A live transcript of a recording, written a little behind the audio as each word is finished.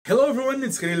Hello everyone,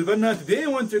 it's Khalil. Today I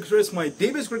want to express my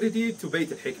deepest gratitude to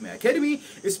Beit Al-Hikmah Academy,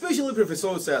 especially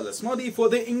Professor Saad Al-Asmadi for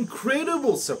the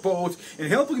incredible support in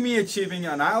helping me achieving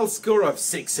an IELTS score of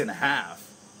 6.5.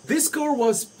 This score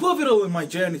was pivotal in my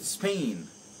journey to Spain,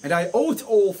 and I owe it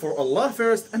all for Allah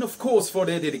first and of course for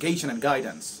their dedication and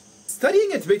guidance.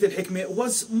 Studying at Beit Al-Hikmah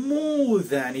was more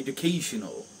than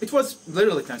educational, it was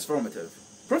literally transformative.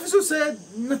 Professor Saad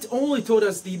not only taught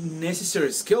us the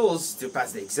necessary skills to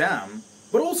pass the exam,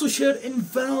 but also shared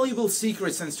invaluable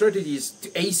secrets and strategies to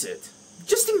ace it.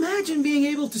 Just imagine being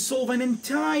able to solve an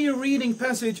entire reading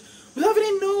passage without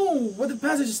even knowing what the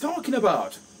passage is talking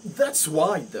about. That's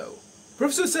wide though.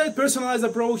 Professor Saad's personalized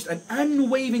approach and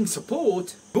unwavering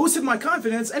support boosted my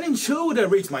confidence and ensured I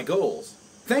reached my goals.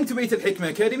 Thanks to Beit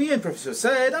Al-Hikmah Academy and Professor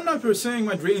Saad, I'm now pursuing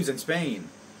my dreams in Spain,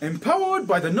 empowered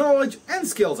by the knowledge and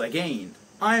skills I gained.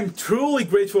 I am truly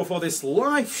grateful for this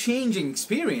life-changing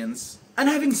experience and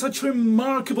having such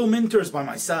remarkable mentors by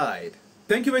my side.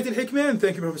 Thank you Beit Al-Hikmah and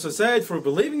thank you Professor Saad for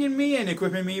believing in me and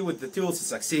equipping me with the tools to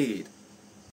succeed.